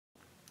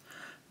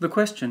The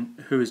question,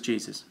 who is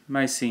Jesus,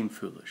 may seem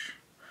foolish,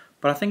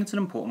 but I think it's an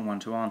important one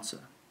to answer.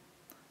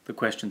 The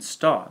question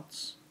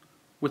starts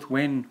with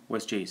when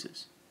was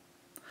Jesus?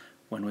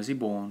 When was he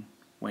born?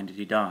 When did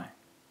he die?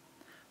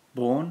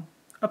 Born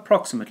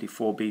approximately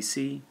 4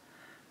 BC,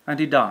 and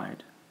he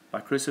died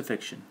by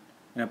crucifixion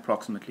in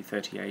approximately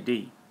 30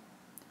 AD.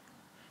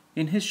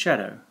 In his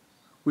shadow,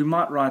 we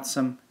might write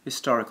some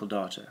historical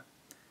data.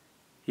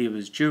 He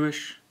was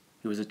Jewish,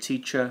 he was a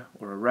teacher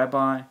or a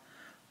rabbi,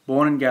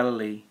 born in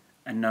Galilee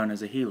and known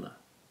as a healer.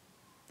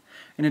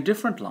 In a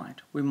different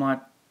light, we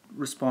might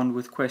respond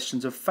with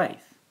questions of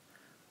faith.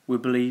 We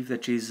believe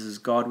that Jesus is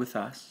God with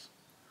us,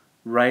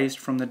 raised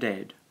from the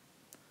dead,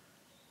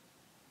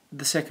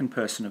 the second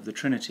person of the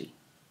Trinity.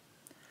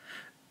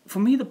 For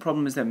me, the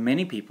problem is that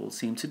many people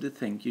seem to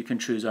think you can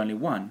choose only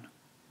one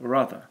or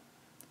other.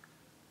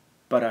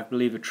 But I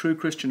believe a true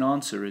Christian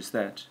answer is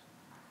that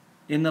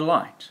in the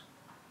light,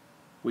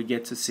 we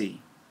get to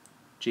see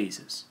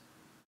Jesus.